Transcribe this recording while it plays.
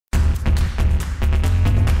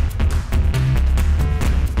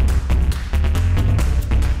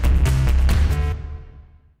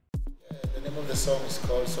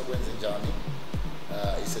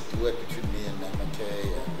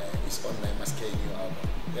Okay, new album.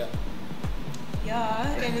 Yeah.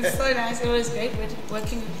 Yeah, and it's so nice. It was great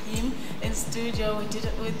working with him in studio. We did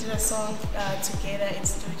a song together in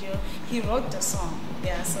studio. He wrote the song.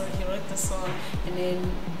 Yeah, so he wrote the song, and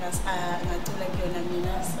then I do like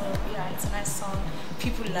Naima. So yeah, it's a nice song.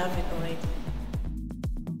 People love it already.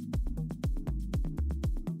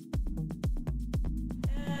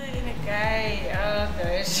 In a guy, oh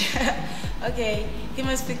gosh. Okay, he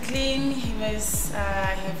must be clean. He must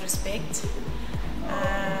have respect.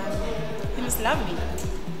 He must love me.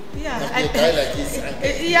 Yeah. Must be a guy like his uncle.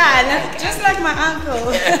 Yeah, just like my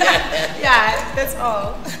uncle. Yeah, that's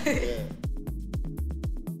all. Yeah.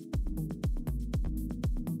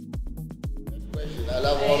 I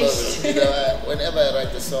love all of it. You know, whenever I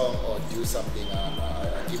write a song or do something,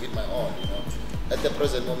 I give it my all. You know, at the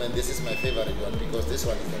present moment, this is my favorite one because this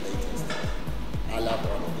one is the latest. I love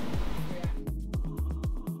all of it.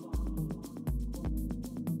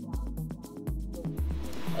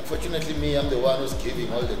 Unfortunately, me, I'm the one who's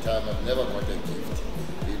giving all the time. I've never got a gift.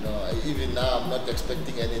 You know, even now, I'm not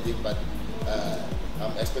expecting anything, but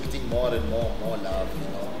I'm expecting more and more love. You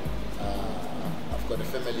know, I've got a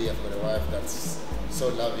family, I've got a wife that's so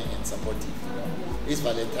loving and supportive. You know, it's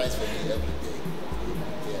Valentine's for me every day.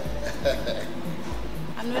 Yeah.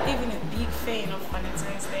 I'm not even a big fan of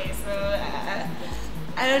Valentine's Day, so.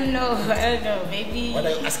 I don't know, maybe... What are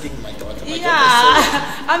you asking my daughter? My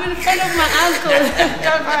yeah, I'm in front of my uncle.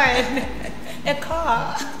 Come on. A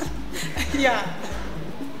car. Yeah.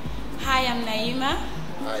 Hi, I'm Naima.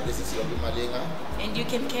 Hi, this is Robbie Malinga. And you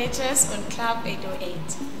can catch us on Club 808.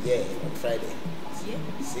 Yeah, on Friday. Yeah.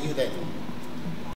 See you then.